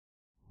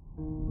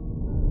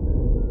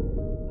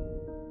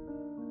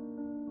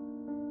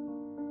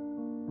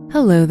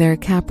Hello there,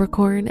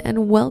 Capricorn,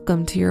 and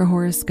welcome to your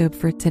horoscope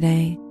for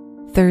today,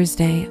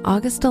 Thursday,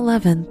 August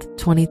 11th,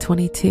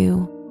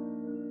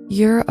 2022.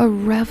 You're a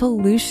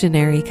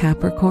revolutionary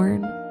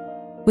Capricorn.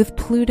 With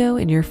Pluto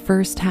in your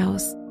first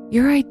house,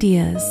 your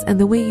ideas and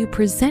the way you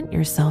present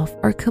yourself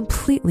are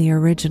completely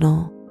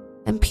original,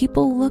 and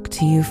people look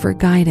to you for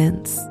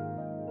guidance.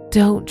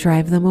 Don't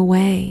drive them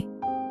away.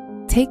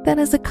 Take that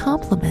as a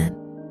compliment.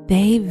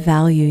 They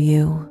value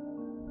you.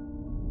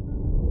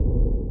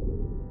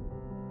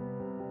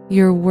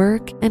 Your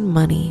work and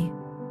money.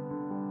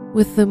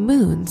 With the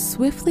moon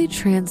swiftly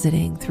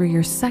transiting through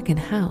your second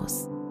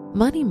house,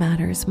 money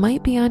matters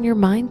might be on your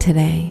mind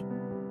today.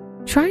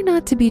 Try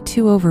not to be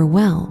too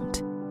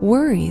overwhelmed.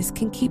 Worries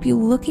can keep you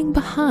looking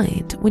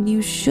behind when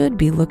you should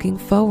be looking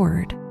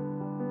forward.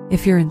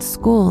 If you're in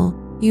school,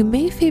 you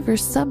may favor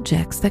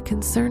subjects that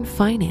concern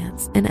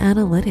finance and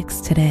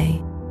analytics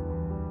today.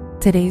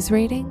 Today's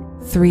rating,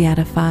 3 out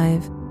of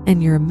 5,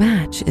 and your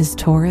match is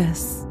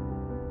Taurus.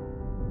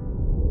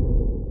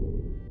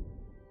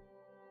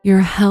 Your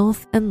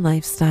health and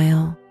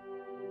lifestyle.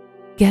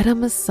 Get a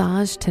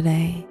massage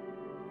today.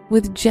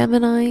 With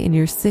Gemini in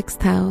your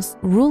 6th house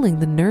ruling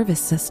the nervous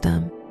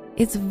system,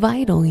 it's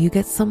vital you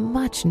get some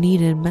much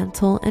needed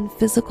mental and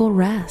physical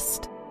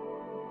rest.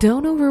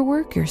 Don't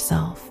overwork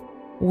yourself.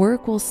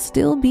 Work will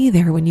still be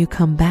there when you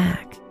come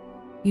back.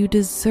 You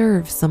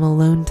deserve some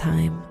alone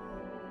time.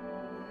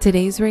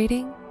 Today's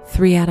rating,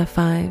 3 out of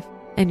 5,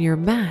 and your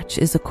match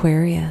is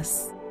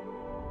Aquarius.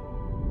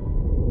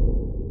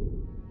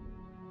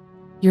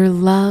 Your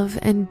love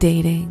and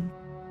dating.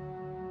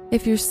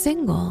 If you're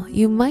single,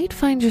 you might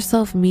find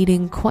yourself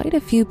meeting quite a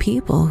few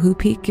people who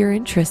pique your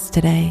interest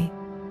today.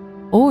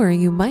 Or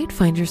you might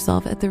find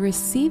yourself at the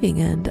receiving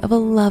end of a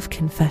love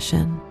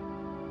confession.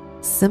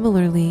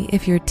 Similarly,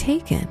 if you're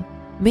taken,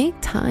 make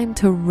time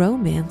to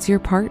romance your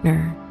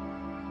partner.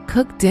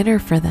 Cook dinner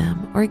for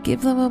them or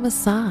give them a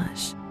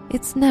massage.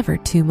 It's never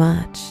too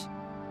much.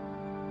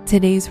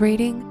 Today's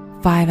rating,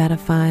 5 out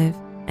of 5,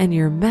 and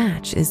your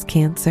match is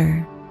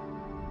Cancer.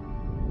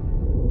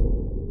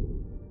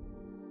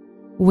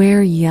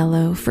 Wear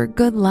yellow for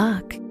good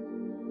luck.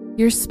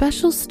 Your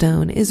special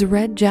stone is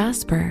red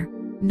jasper,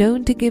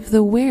 known to give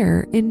the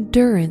wearer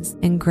endurance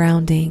and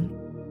grounding,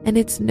 and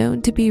it's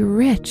known to be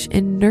rich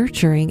in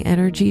nurturing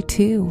energy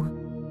too.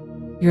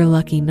 Your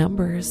lucky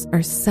numbers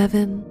are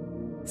 7,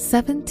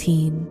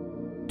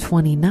 17,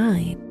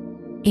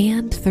 29,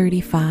 and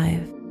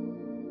 35.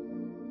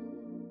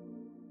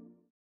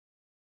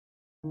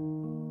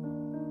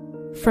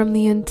 From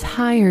the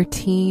entire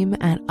team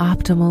at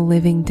Optimal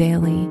Living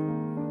Daily,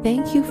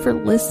 thank you for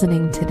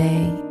listening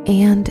today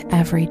and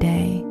every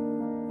day.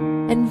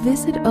 And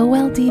visit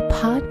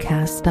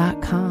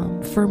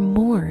oldpodcast.com for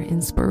more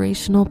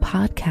inspirational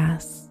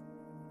podcasts.